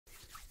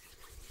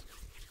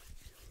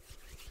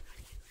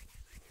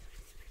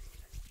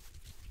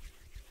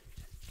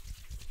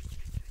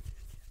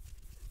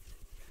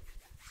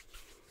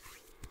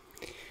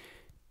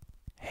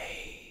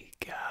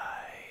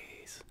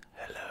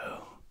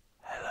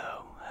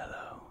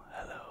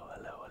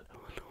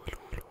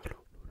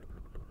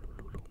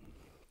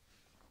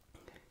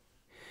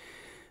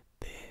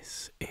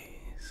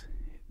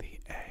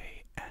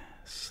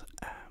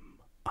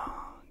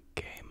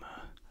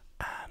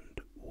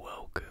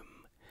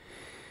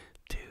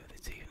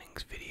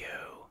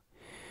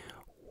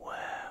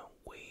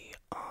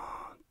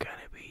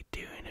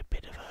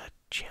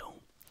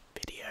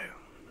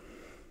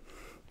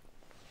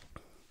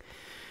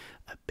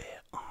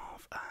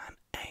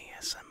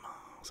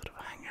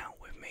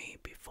me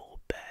before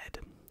bed.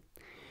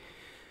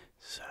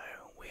 So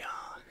we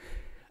are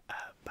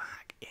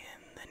back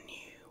in the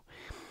new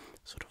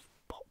sort of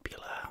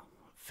popular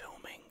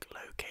filming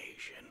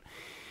location,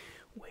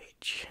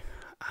 which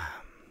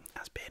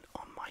has been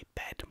on my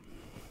bed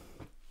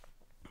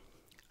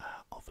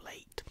of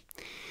late.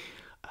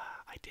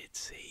 I did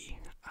see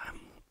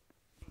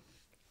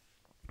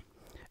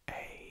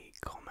a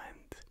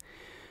comment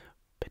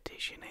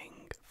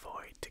petitioning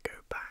for it to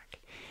go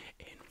back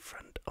in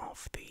front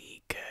of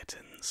the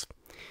curtains,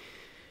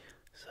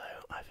 so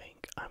I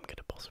think I'm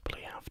gonna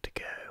possibly have to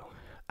go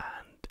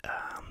and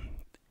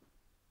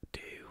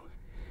do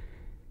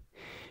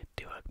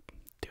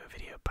a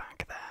video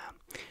back there.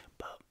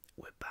 But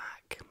we're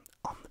back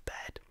on the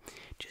bed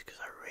just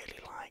because I really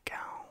like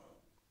how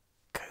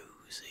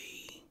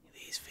cozy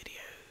these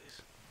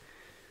videos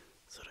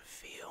sort of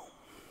feel.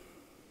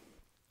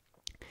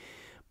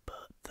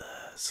 But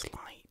the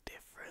slight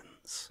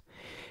difference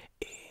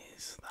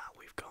is that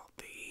we've got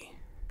the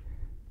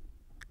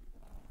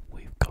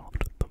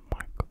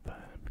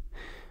microphone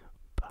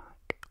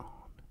back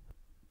on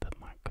the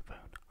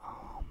microphone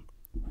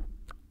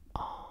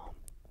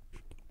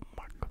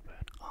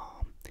microphone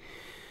arm,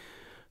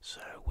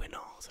 so we're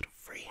not sort of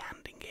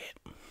free-handing it.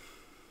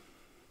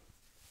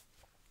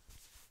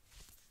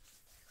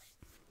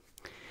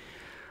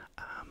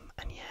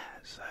 And yeah,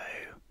 so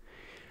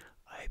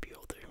I hope you're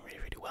all doing really,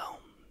 really well.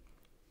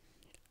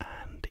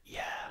 And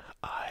yeah,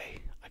 I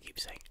keep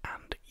saying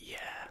and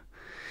yeah.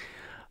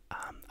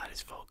 I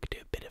just thought I could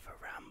do a bit of a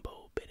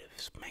ramble,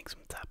 make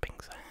some tapping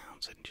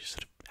sounds, and just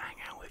sort of hang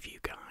out with you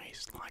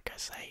guys. Like I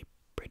say,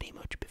 pretty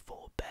much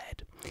before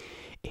bed.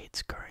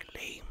 It's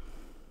currently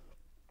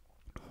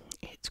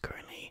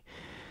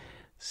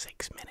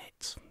 6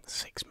 minutes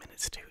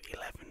to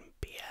 11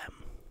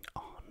 p.m.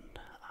 on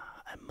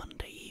a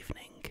Monday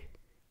evening.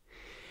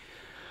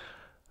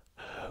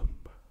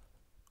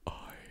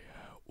 I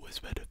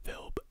was meant to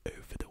film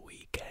over the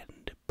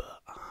weekend,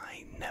 but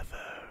I never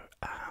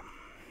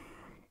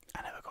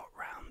got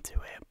round to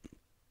it.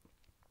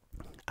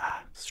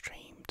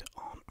 Streamed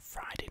on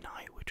Friday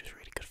night, which was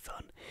really good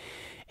fun.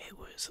 It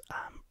was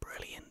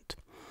brilliant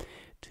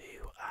to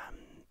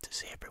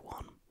see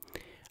everyone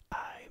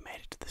who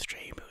made it to the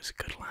stream. It was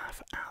a good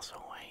laugh as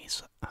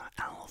always.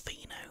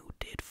 Alvino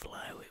did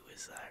flow. It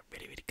was a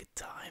really, really good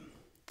time.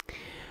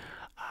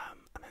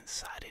 And then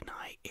Saturday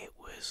night it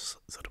was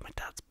sort of my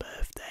dad's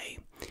birthday,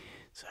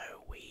 so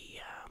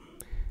we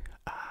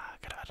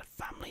kind of had a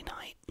family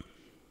night.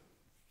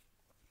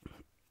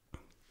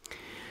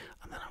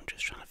 And then I'm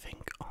just trying to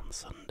think on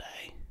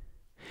Sunday,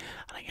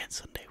 and again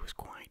Sunday was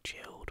quite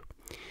chilled,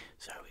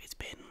 so it's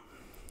been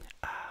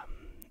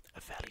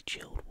a fairly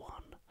chilled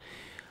one.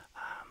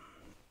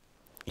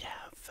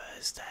 Yeah,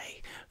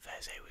 Thursday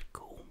was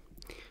cool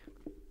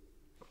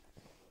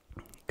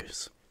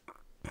because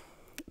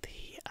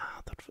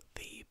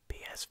the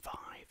PS5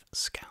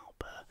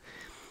 scalper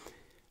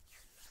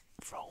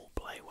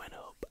roleplay went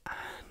up,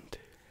 and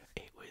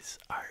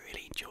I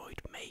really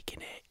enjoyed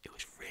making it. It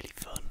was really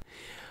fun.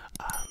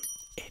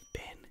 It'd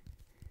been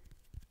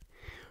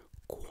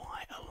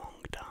quite a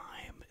long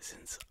time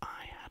since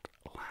I had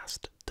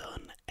last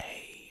done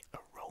a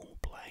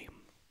roleplay,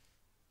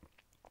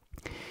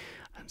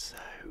 and so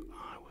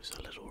I was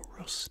a little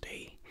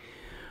rusty,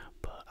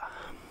 but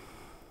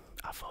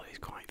I thought it was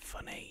quite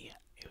funny.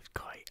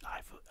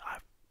 I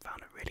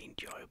found it really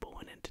enjoyable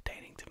and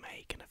entertaining to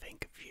make, and I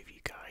think a few of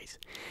you guys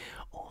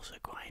also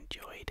quite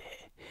enjoyed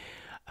it.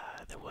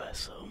 There were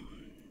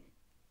some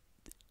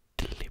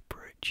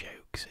deliberate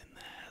jokes in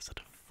there, sort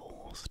of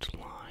forced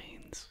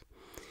lines,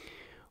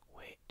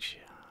 which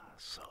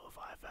sort of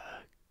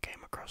either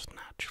came across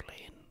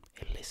naturally and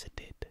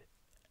elicited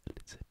a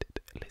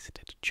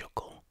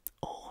chuckle,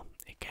 or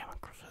it came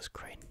across as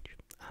cringe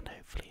and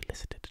hopefully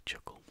elicited a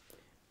chuckle.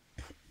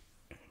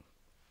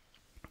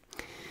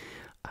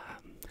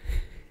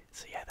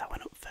 So yeah, that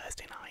went up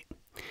Thursday night.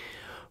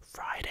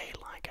 Friday,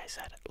 like I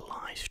said,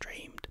 live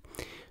streamed.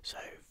 So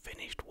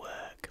finished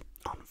work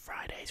on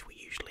Fridays. We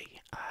usually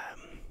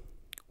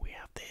we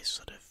have this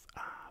sort of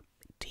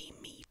team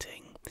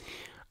meeting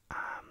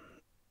at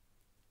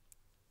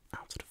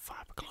sort of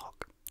 5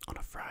 o'clock on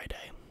a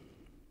Friday,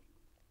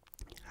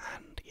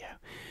 and yeah,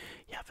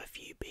 you have a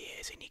few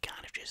beers and you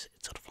kind of just,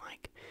 it's sort of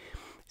like,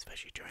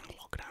 especially during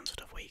lockdown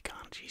stuff where you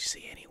can't actually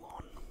see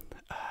anyone,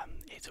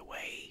 it's a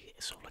way,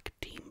 it's sort of like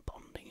a team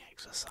bonding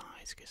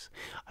exercise, because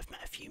I've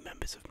met a few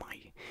members of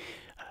my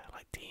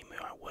team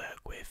who I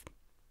work with,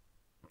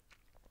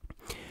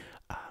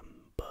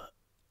 but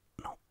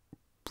not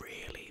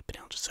really been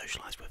able to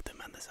socialise with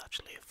them, and there's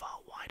actually a far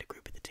wider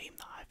group of the team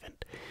that I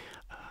haven't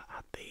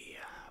had the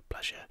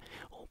pleasure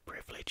or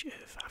privilege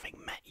of having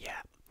met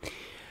yet.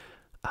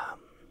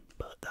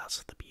 But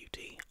that's the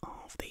beauty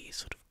of these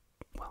sort of,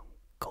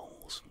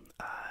 calls.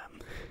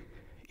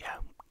 Yeah,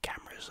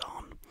 cameras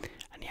on,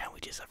 and yeah, we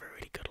just have a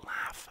really good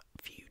laugh,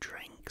 a few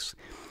drinks,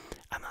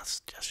 and that's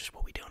just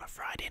what we do on a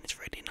Friday, and it's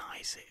really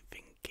nice. I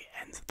think it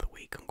ends the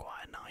week on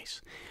quite a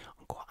nice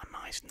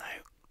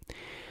note.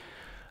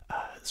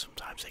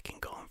 sometimes they can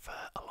go on for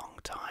a long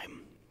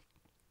time.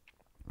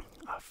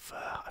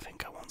 I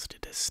think I once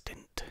did a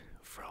stint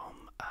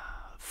from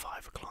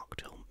 5 o'clock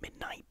till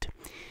midnight.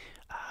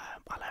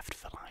 I left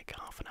for like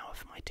half an hour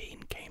for my tea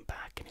and came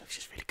back, and it was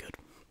just really good.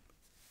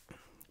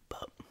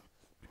 But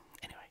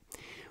anyway,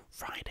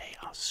 Friday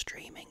I was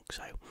streaming,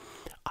 so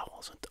I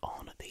wasn't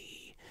on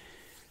the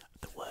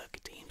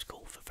work team's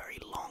call for very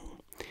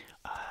long.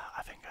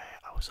 I think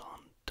I was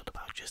on till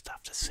about just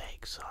after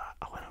 6, so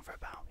I went on for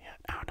about an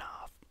hour and a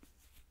half.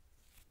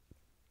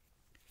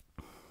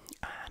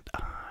 And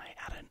I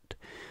hadn't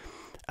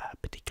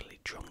particularly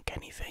drunk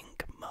anything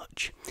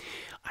much.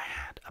 I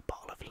had a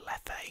bottle of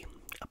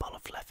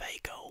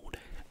Leffe Gold,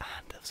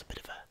 and there was a bit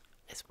of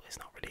it's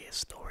not really a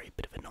story, a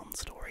bit of a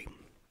non-story.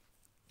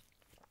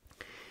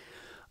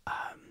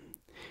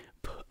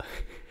 But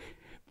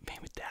me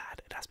and my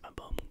dad had asked my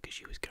mum, because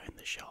she was going to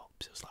the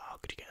shops, it was like, oh,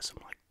 could you get some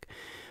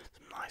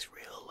nice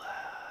real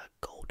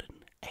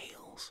golden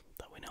ales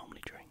that we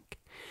normally drink?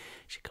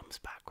 She comes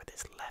back with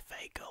this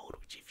Leffe Gold,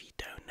 which, if you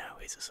don't know,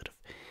 is a sort of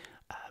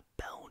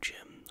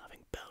Belgium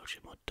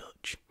or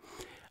Dutch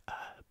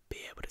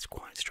beer, but it's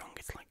quite strong.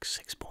 It's like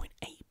 6.8%,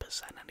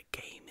 and it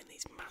came in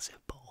these massive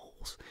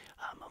bottles.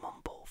 My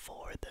mum bought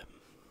 4 of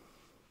them,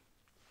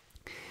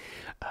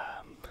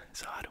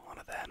 so I had one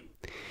of them,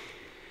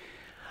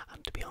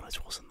 and to be honest,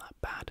 it wasn't that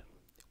bad.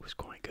 It was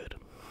quite good.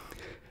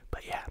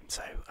 But yeah,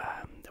 so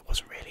there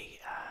wasn't really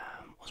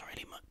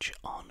much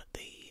on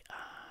the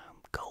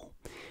goal.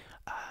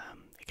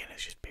 Again,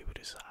 it's just people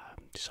just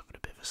having a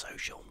bit of a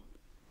social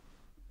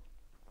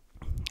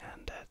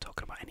and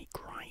talking about any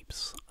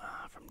gripes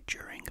from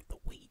during the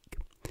week.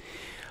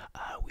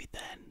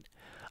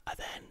 I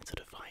then sort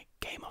of like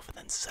came off and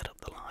then set up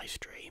the live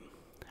stream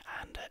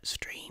and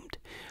streamed.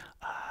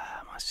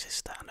 My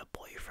sister and her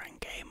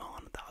boyfriend came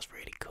on. That was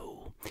really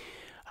cool.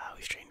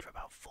 We streamed for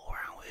about 4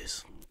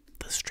 hours.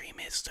 The stream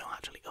is still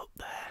actually up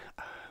there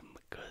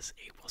because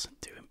it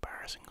wasn't too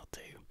embarrassing or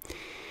too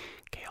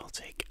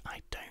chaotic.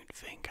 I don't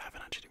think I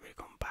haven't actually really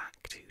gone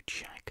back to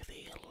check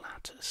the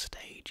latter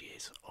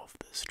stages of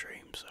the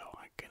stream, so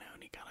I can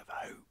only kind of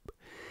hope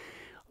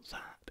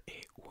that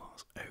it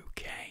was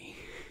okay.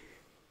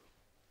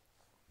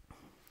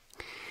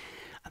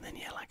 And then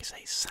yeah, like I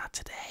say,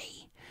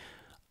 Saturday,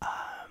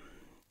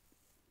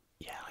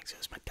 like I said, it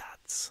was my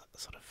dad's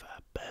sort of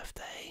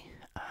birthday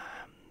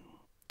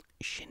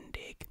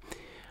shindig.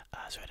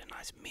 So we had a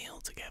nice meal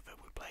together.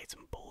 We played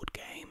some board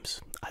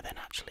games. I then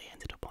actually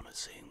ended up on a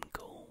Zoom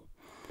call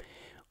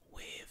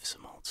with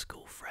some old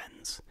school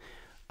friends.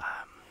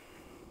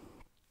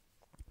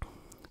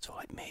 So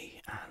like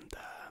me and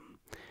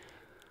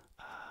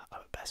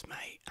our best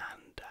mate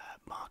and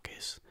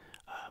Marcus,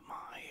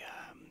 my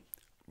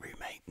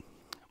roommate,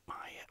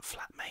 my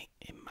flatmate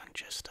in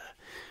Manchester.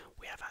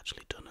 We have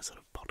actually done a sort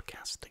of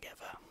podcast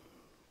together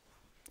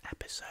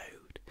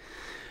episode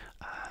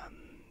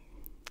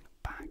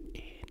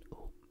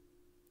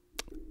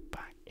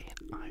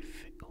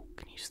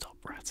can you stop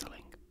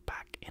rattling?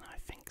 Back in I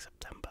think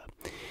September,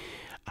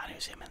 and it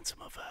was him and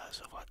some other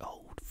sort of like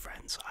old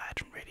friends I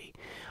don't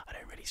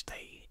really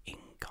stay in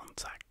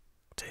contact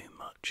too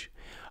much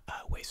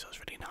with, so it was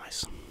really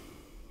nice.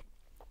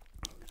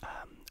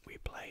 We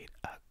played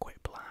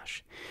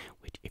Quiplash,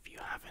 which, if you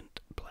haven't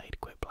played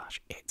Quiplash,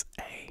 it's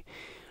a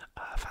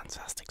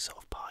fantastic sort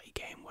of party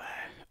game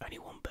where only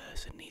one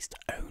person needs to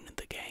own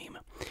the game,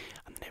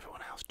 and then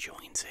everyone else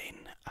joins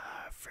in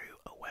through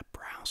a web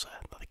browser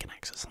that they can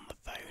access on the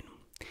phone.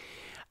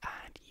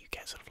 And you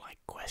get sort of like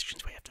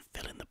questions where you have to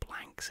fill in the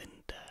blanks,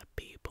 and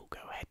people go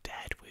head to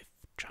head with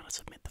trying to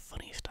submit the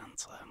funniest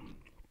answer,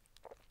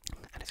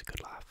 and it's a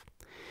good laugh.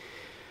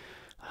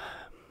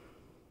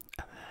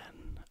 And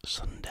then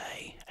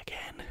Sunday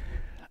again,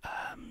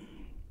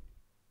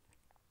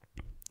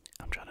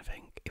 I'm trying to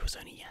think, it was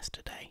only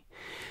yesterday,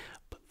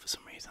 but for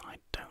some reason I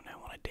don't know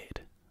what I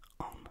did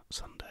on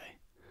Sunday.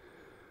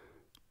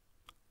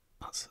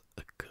 That's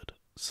a good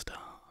start.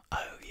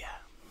 Oh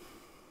yeah,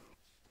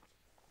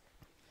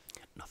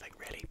 nothing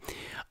really.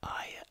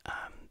 I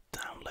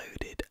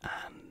downloaded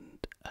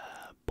and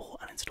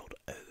bought and installed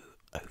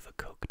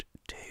Overcooked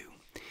 2.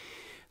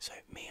 So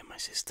me and my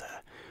sister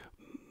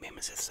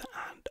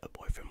and a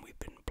boyfriend, we've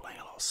been playing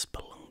a lot of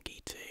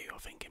Spelunky 2. I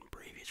think in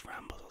previous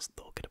rambles I was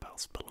talking about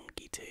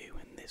Spelunky 2,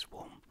 and this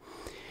one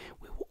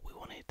we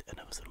wanted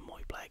another sort of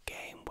multiplayer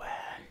game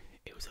where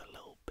it was a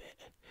little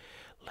bit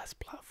less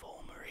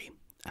platformery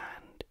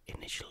and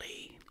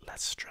initially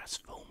less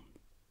stressful.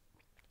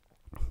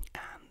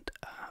 And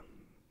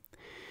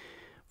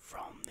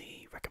from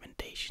the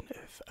recommendation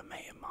of a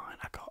mate of mine,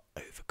 I got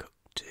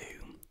Overcooked 2.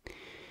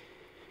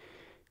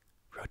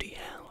 Ruddy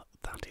hell,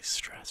 that is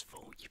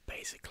stressful. You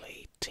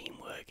basically,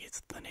 teamwork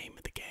is the name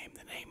of the game.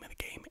 The name of the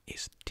game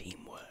is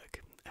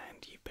teamwork,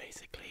 and you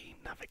basically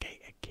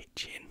navigate a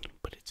kitchen,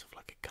 but it's sort of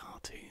like a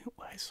cartoon,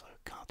 where it's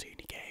a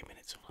cartoony game, and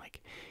it's sort of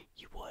like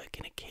you work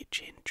in a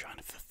kitchen trying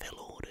to fulfill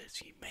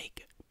orders. You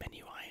make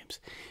menu items,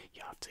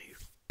 you have to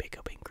pick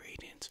up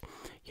ingredients,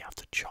 you have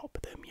to chop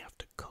them, you have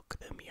to cook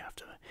them, you have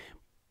to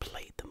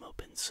plate them up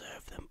and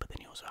serve them, but then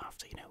you also have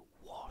to,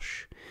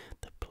 wash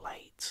the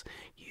plates.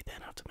 You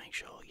then have to make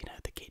sure,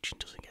 the kitchen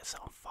doesn't get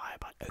set on fire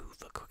by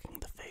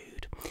overcooking the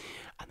food.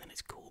 And then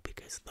it's cool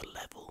because the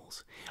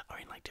levels are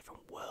in like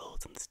different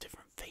worlds and there's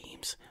different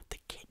themes. The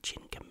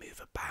kitchen can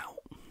move about.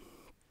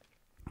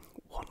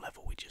 One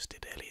level we just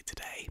did earlier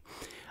today,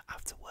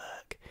 after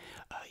work,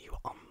 you were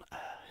on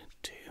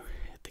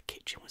the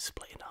kitchen was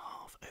split in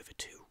half over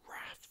 2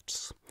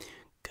 rafts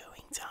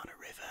going down a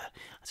river,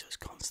 and so it was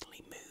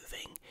constantly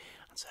moving,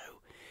 and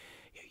so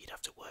you'd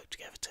have to work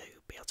together to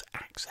be able to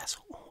access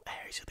all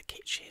areas of the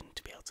kitchen,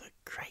 to be able to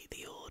create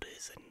the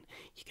orders, and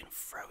you can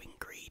throw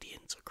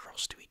ingredients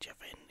across to each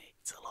other, and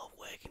it's a lot of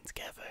working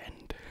together,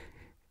 and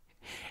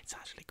it's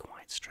actually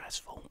quite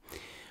stressful.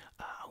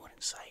 I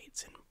wouldn't say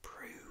it's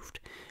improved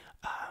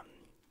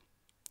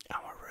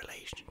our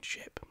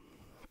relationship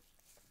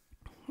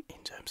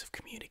in terms of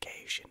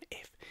communication,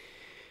 if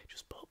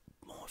just put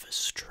more of a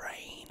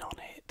strain on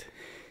it.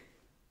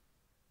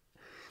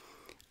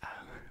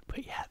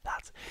 But yeah,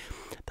 that's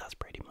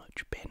pretty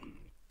much been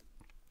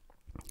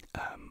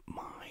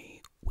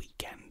my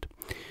weekend.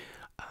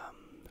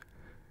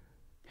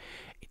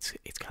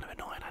 It's kind of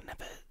annoying. I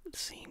never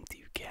seem to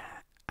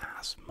get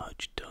as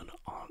much done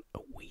on a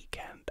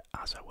weekend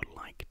as I would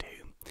like to.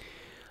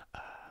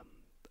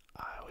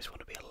 I always want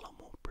to be a lot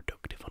more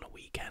productive on a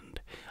weekend.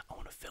 I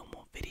want to film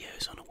more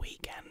videos on a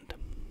weekend,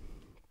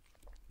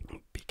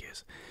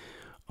 because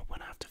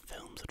when I have to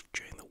film sort of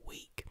during the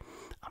week,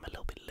 I'm a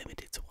little bit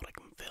limited to what I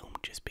can film,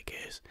 just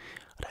because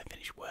I don't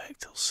finish work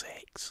till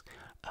 6,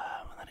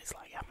 and then it's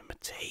like having my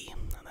tea,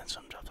 and then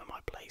sometimes I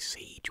might play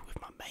Siege with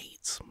my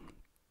mates,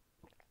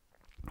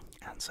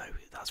 and so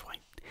that's why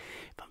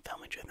if I'm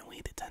filming during the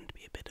week, they tend to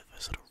be a bit of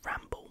a sort of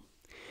ramble.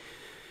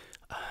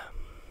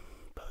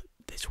 But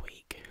this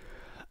week,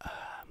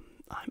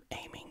 I'm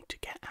aiming to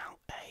get out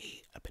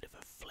a bit of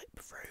a flip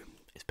through.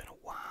 It's been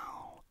a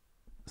while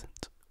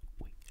since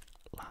we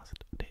last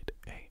did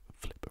a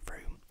flip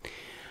through,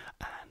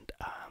 and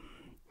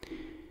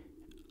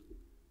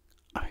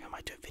I think I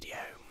might do a video,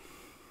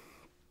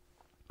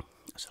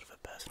 sort of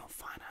a personal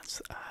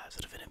finance,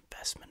 sort of an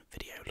investment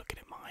video, looking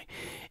at my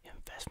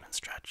investment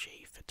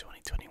strategy for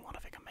 2021. I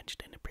think I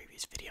mentioned in a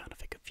previous video, and I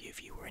think a few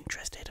of you were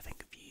interested. I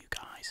think a few of you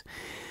guys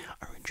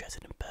are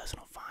interested in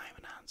personal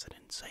finance and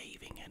in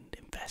saving and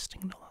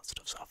investing and all that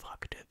stuff, so I thought I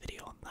could do a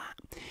video on that.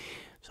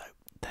 So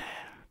there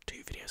are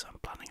 2 videos I'm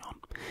planning on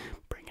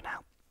bringing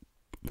out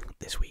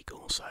this week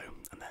also,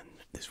 and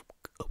then this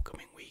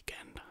upcoming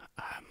weekend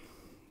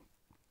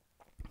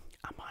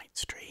I might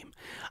stream.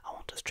 I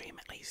want to stream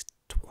at least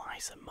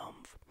twice a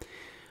month,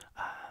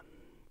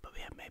 but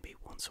yeah, maybe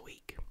once a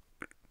week.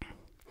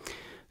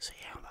 See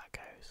how that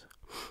goes.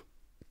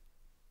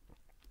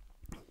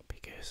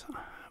 Because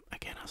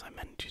again, as I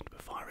mentioned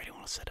before, I really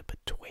want to set up a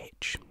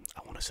Twitch.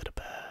 I want to set up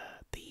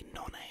the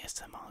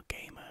non-ASMR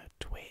gamer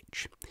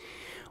Twitch,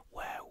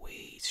 where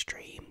we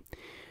stream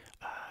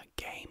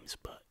games,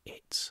 but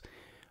it's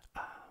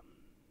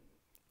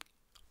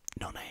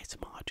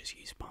non-ASMR. I just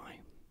use my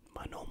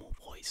normal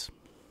voice,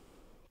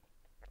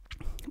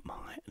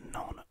 my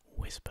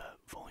non-whisper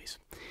voice.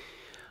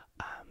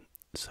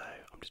 So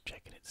I'm just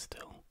checking it's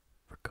still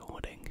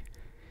recording.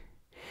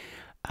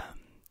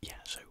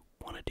 Yeah, so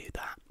want to do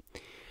that.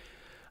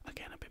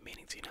 Again, I've been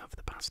meaning to now for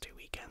the past 2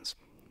 weekends.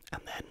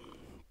 And then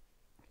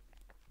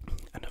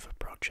another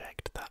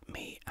project that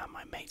me and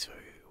my mates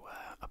who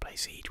I play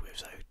Siege with,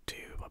 so 2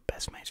 of my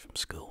best mates from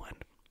school, and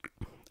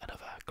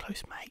another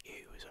close mate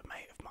who is a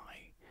mate of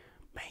my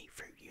mate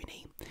through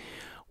uni,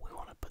 we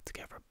want to put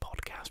together a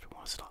podcast. We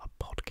want to start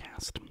a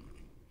podcast.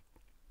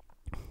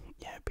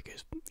 Yeah,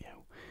 because,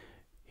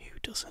 who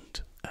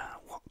doesn't?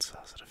 What's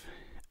that sort of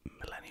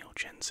millennial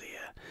Gen Z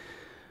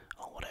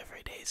or whatever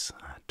it is,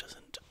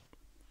 doesn't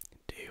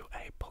do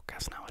a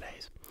podcast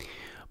nowadays?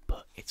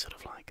 But it's sort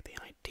of like the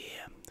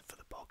idea for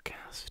the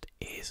podcast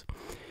is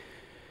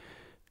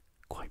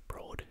quite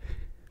broad,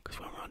 because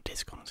when we're on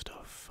Discord and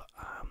stuff,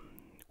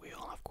 we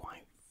all have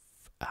quite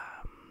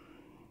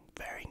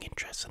varying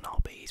interests and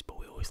hobbies, but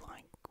we always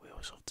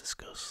sort of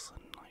discuss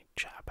and like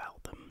chat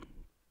about them.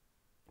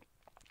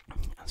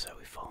 And so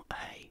we thought,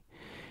 hey,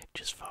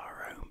 just for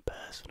our own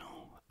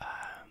personal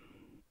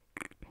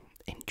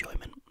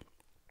enjoyment,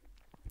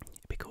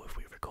 it'd be cool if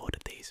we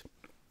recorded these.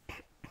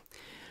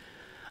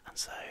 And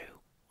so,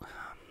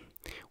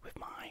 with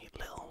my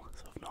little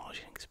sort of knowledge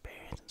and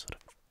experience and sort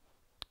of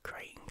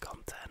creating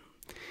content,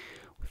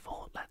 we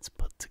thought, let's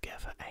put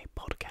together a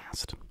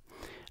podcast.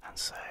 And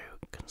so,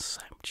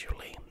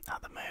 conceptually,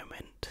 at the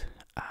moment,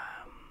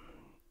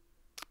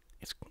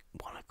 it's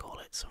want to call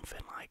it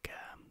something like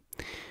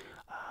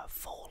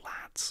 4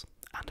 lads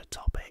and a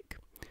topic,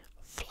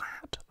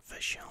 flat for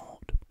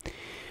short.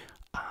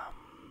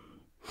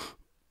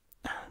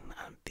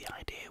 And the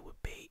idea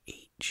would be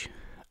each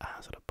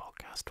sort of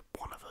podcast,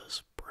 one of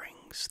us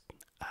brings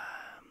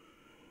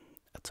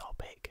a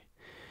topic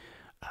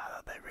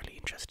that they're really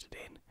interested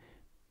in,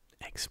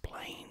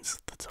 explains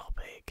the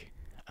topic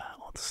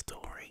or the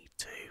story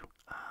to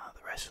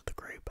the rest of the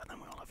group, and then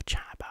we all have a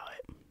chat about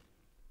it.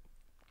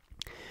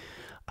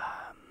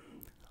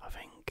 I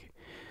think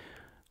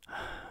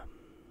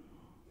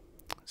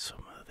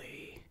some of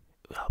the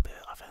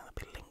I think they'll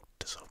be linked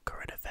to sort of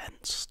current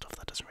events, stuff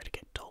that doesn't really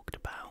get talked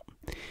about.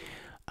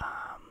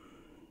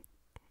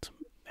 Some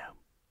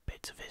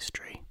bits of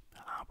history.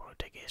 I'll probably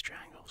take history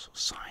angles or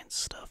science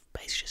stuff.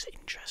 Basically, just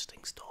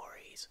interesting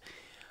stories.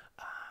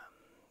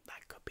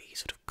 That could be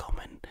sort of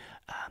common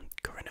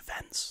current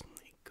events.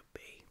 It could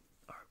be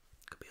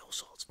all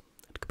sorts.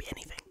 It could be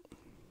anything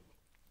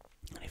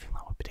that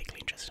we're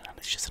particularly interested in. And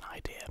it's just an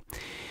idea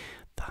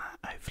that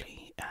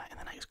hopefully in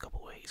the next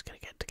couple of weeks going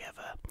to get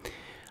together.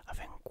 I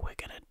think we're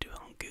going to do it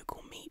on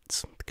Google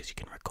Meets, because you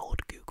can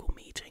record Google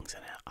meetings,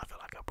 and I feel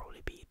like it'll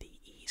probably be the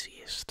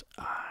easiest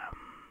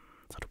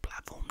sort of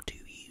platform to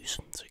use,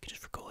 so you can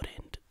just record it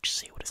and just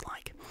see what it's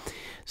like.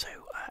 So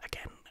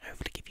again,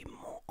 hopefully give you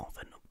more of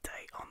an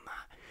update on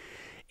that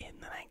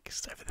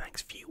over the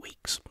next few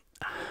weeks.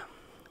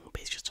 But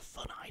it's just a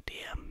fun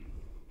idea,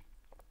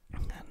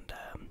 and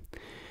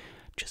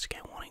just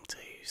again wanting to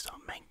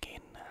start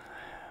making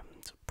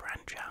to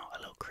branch out a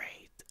little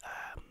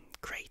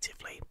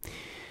creatively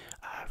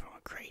from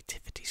a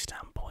creativity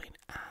standpoint,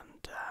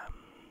 and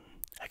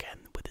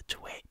again with the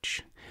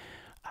Twitch,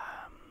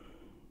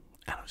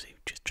 and obviously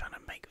just trying to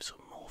make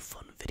some more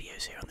fun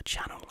videos here on the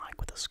channel, like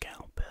with the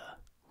scalper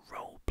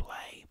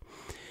roleplay.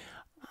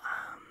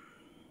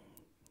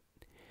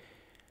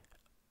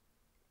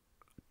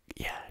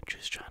 Yeah,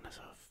 just trying to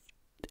sort of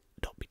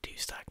not be too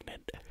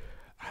stagnant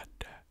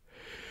and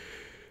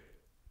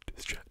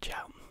stretch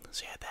out.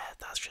 So yeah,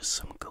 that's just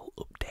some cool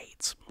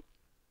updates.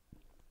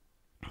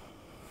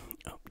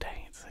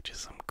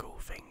 Just some cool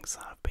things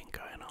that have been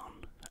going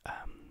on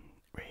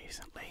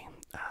recently.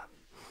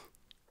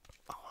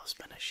 I was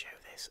going to show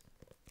this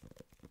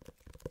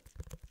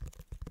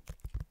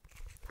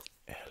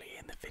early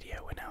in the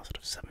video. We're now sort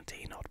of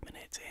 17 odd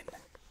minutes in.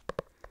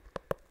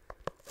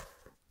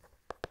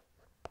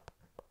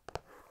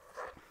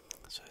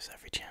 So there's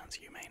every chance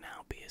you may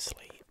now be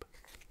asleep,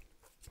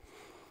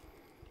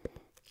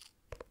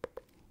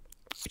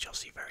 which I'll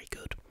see very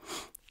good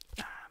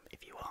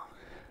if you are.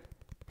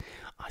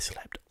 I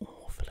slept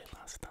awfully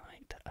last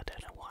night. I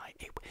don't know why.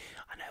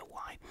 I know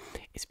why.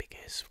 It's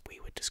because we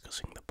were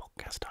discussing the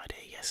podcast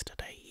idea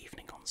yesterday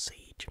evening on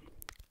Siege,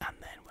 and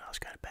then when I was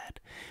going to bed,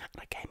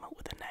 and I came up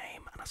with a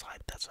name, and I was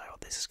like,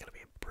 this is going to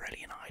be a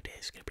brilliant idea.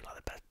 It's going to be like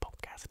the best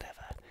podcast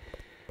ever.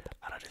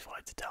 And I just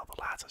wanted to tell the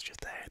lads. I was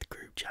just there in the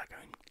group chat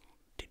going,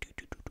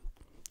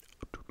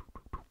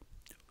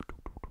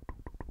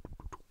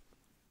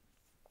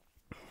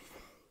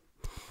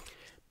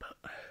 but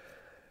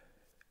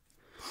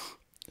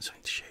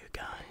something to show you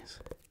guys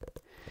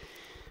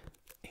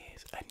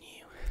is a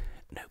new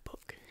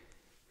notebook.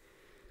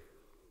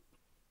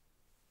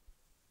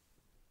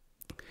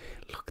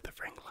 Look at the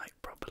ring light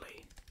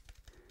properly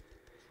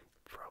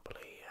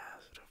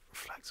sort of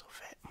reflects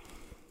off it.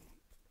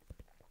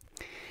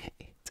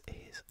 It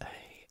is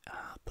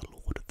the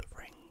Lord of the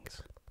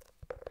Rings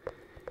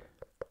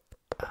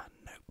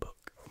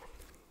notebook.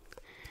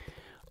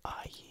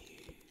 I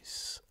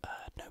use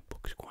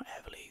notebooks quite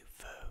heavily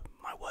for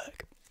my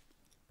work,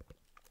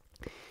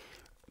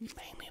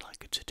 mainly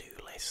like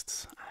to-do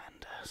lists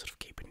and sort of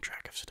keeping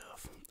track of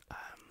stuff.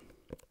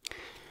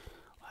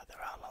 Like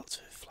there are lots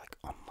of like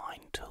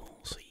online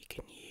tools that you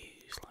can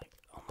use, like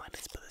online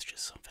lists, but there's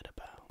just something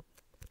about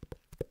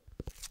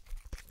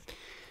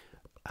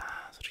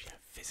sort of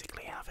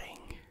physically having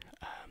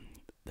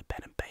the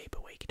pen and paper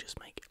where you can just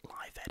make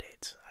live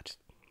edits. I just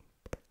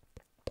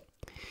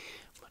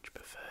much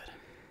preferred,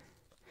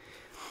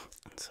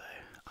 and so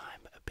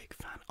I'm a big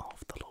fan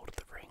of the Lord of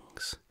the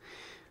Rings.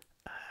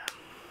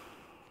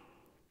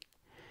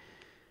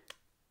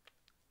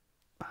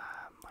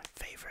 My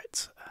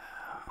favourite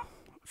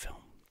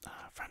film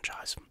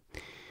franchise,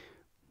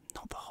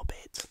 not The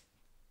Hobbit.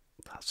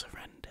 That's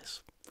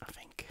horrendous. I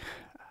think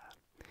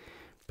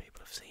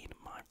people have seen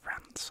my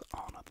rants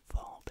on The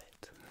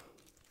Hobbit.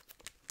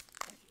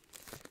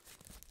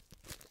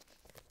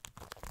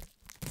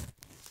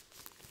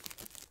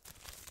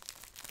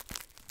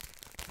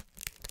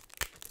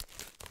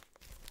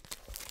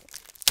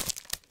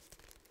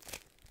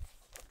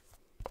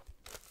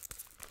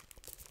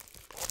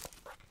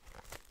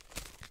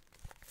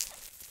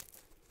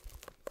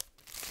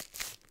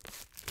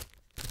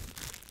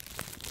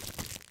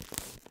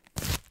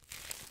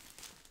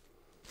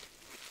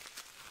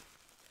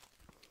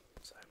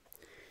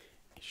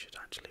 Should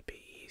actually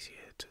be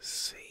easier to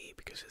see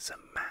because it's a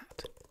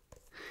matte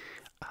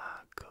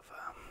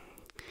cover.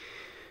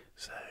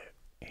 So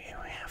here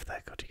we have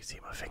that. God, you can see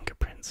my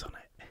fingerprints on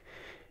it.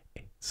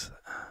 It's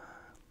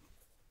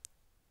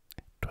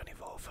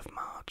 24th of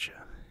March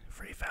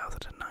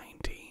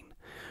 3019.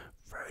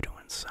 Frodo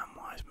and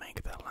Samwise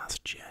make their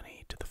last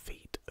journey to the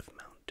feet of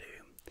Mount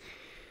Doom.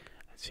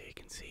 And so you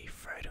can see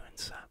Frodo and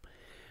Sam,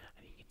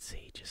 and you can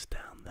see just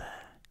down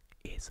there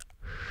is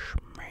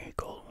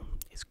Sméagol,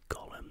 is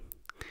Gollum.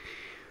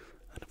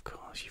 And of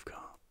course you've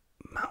got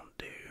Mount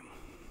Doom.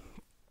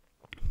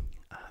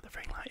 The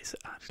ring light is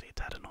actually a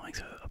tad annoying,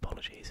 so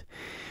apologies.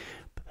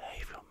 But there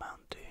you've got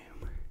Mount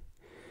Doom.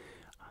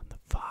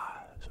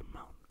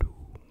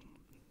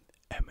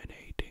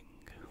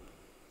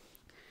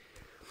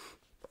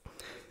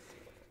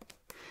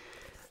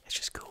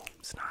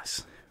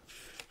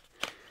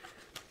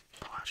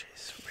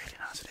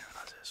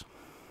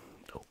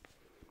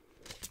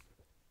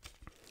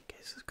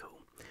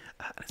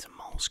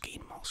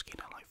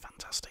 Moleskine are like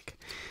fantastic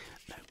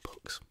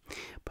notebooks,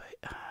 but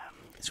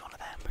it's one of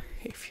them.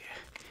 If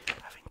you're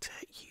having to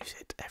use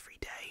it every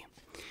day,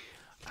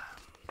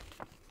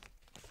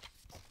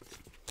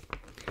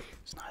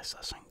 it's nice.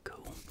 That's something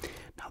cool.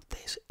 Now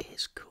this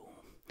is cool.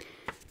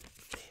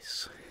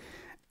 This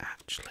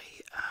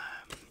actually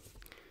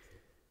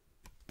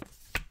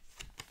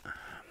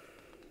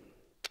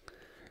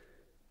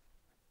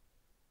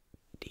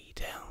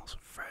details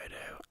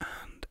Frodo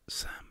and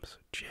Sam's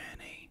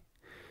journey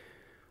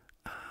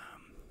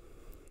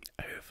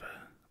over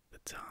the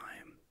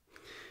time.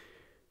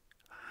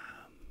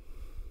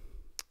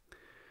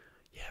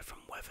 Yeah, from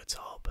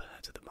Weathertop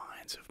to the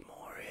mines of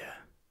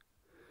Moria,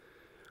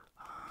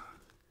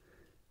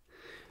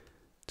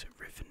 to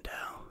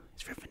Rivendell.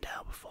 Is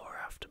Rivendell before or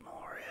after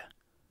Moria?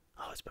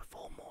 Oh, it's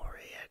before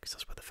Moria, because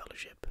that's where the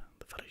Fellowship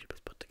is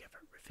put together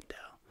at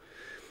Rivendell.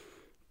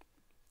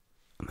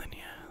 And then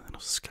then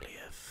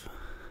Osgiliath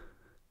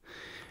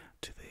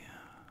to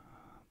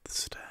the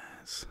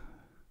stairs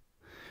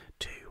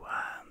to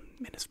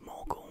Minas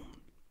Morgul,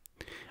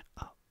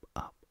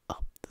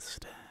 up the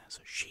stairs,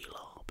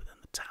 Shelob, and then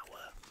the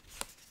tower,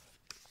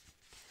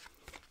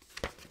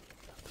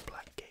 the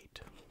Black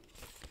Gate.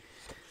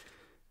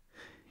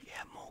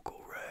 Yeah, Morgul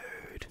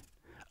Road.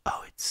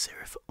 Oh, it's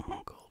Cirith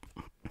Ungol.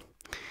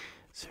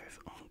 Cirith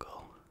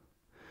Ungol.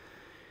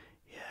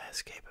 Yeah,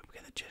 escape up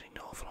again the journey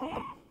north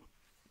along.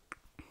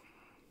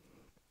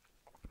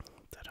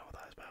 Don't know what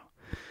that is about.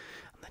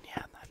 And then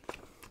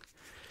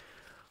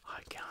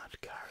I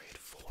can't carry it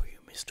for you,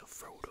 Mr.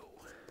 Frodo,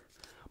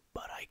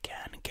 but I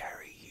can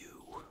carry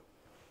you.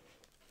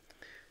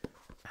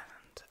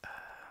 And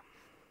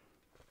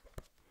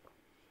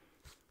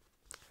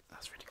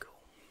that's really cool.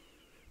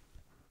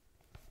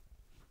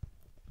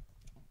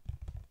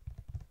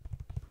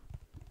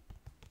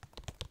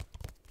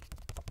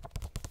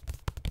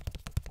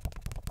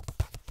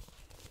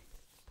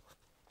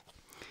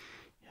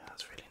 Yeah,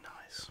 that's really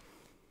nice.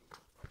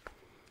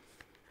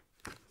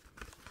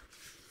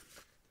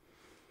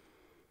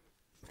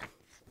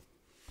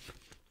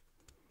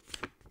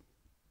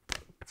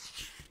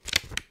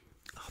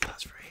 Oh,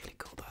 that's really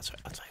cool.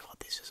 I'll tell you what,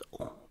 this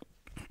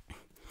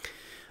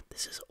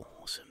is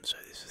awesome. So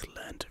this is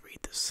Learn to Read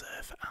the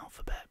Surf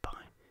Alphabet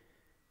by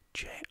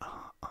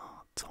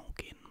J.R.R.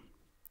 Tolkien.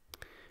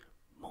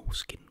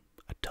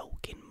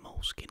 Tolkien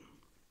Moleskine.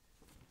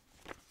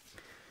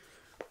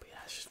 But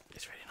yeah,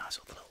 it's really nice,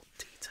 all the little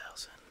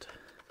details and then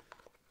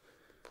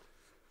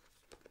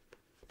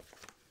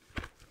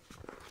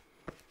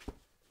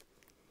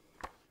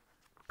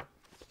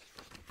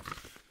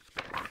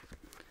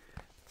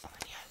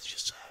yeah, it's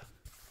just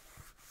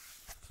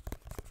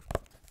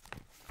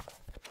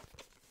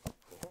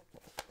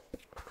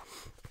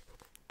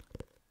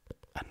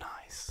a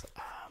nice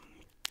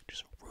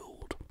just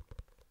ruled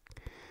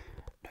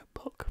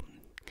notebook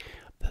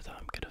that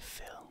I'm gonna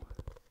fill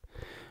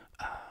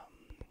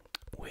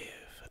with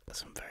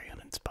some very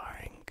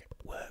uninspiring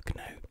work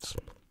notes,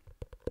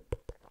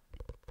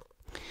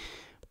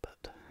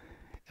 but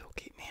it'll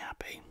keep me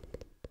happy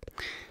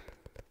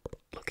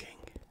looking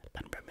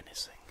and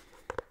reminiscing,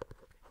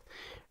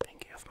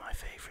 thinking of my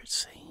favourite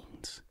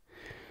scenes,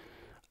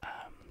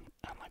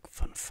 and like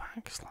fun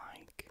facts,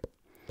 like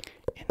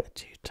in the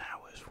Two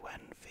Towers when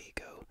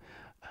Viggo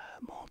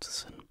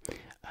Mortensen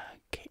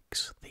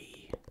kicks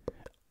the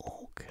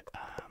orc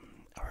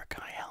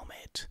Urukai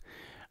helmet,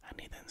 and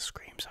he then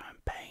screams out in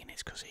pain.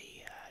 It's because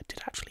he did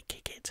actually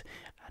kick it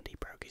and he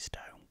broke his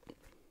toe.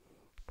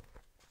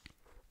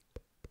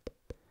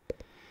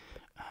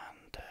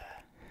 And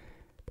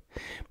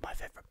my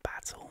favourite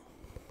battle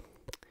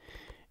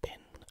in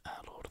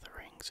Lord of the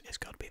Rings is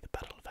got to be the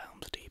Battle of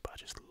Helm's Deep. I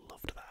just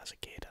loved that as a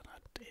kid, and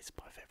it's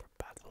my favourite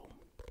battle.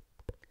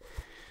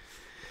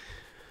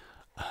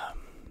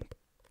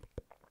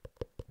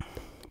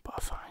 But I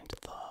find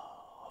the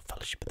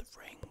Fellowship of the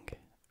Ring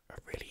a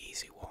really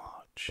easy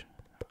watch.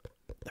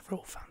 They're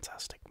all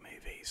fantastic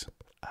movies.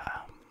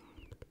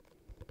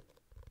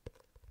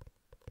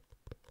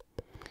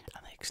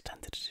 And the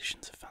extended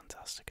editions are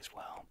fantastic as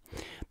well.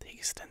 The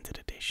extended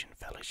edition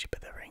Fellowship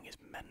of the Ring is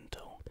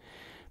mental.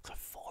 It's like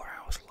 4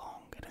 hours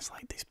long, and it's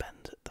like they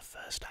spend the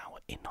first hour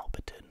in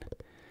Hobbiton.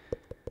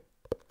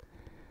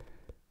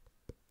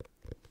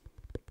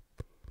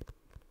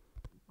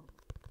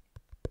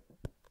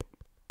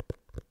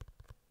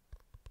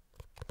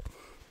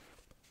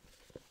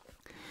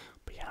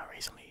 But yeah, I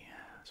recently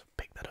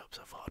picked that up,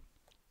 so I thought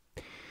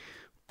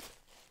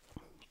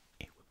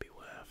it would be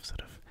worth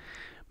sort of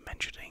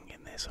mentioning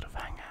in this sort of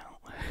hangout.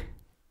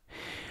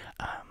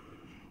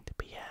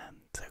 But yeah,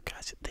 so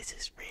guys, this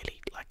is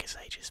really, like I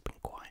say, just been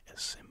quite a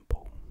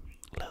simple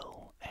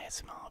little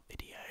ASMR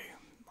video.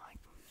 Like,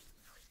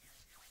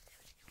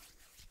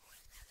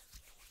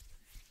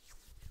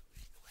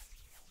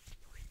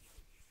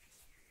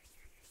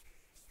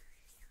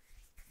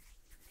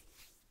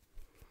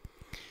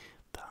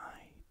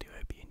 I do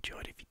hope you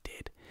enjoyed. If you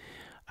did,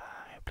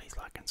 please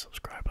like and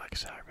subscribe. Like I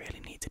said, I really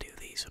need to do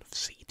these sort of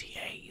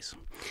CTAs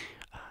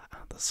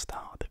at the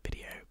start of the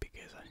video,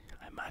 because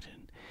I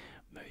imagine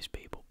most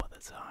people by the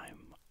the time.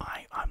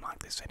 I'm like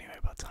this anyway.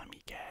 By the time you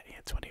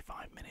get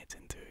 25 minutes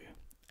into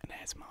an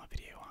ASMR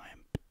video, I am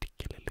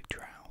particularly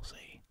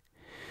drowsy,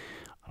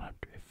 and I'm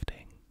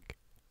drifting,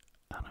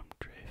 and I'm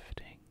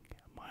drifting.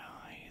 My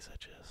eyes are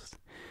just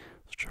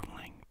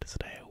struggling to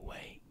stay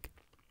awake.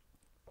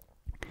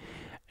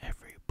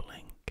 Every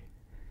blink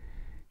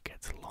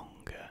gets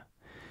longer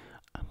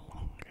and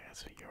longer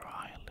as your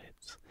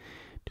eyelids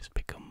just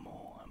become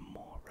more and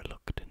more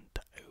reluctant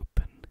to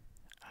open,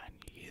 and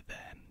you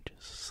then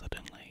just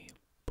suddenly,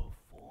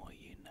 before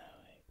you know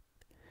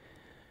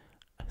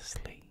it,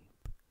 asleep,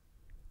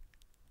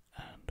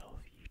 and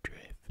off you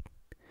drift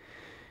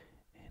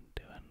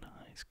into a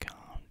nice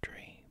calm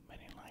dream, and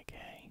you're like,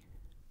 hey,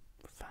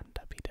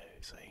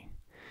 fantabby-dozy,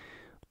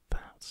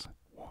 that's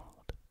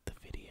what the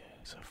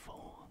videos are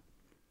for.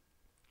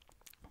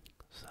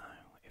 So,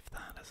 if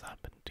that has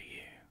happened to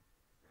you,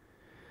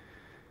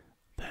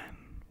 then,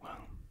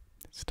 well,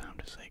 it's time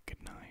to say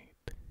goodnight,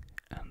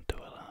 and to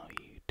allow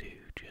you to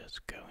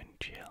just go and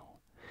chill,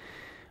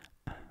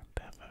 and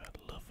have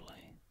a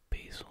lovely,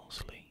 peaceful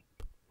sleep.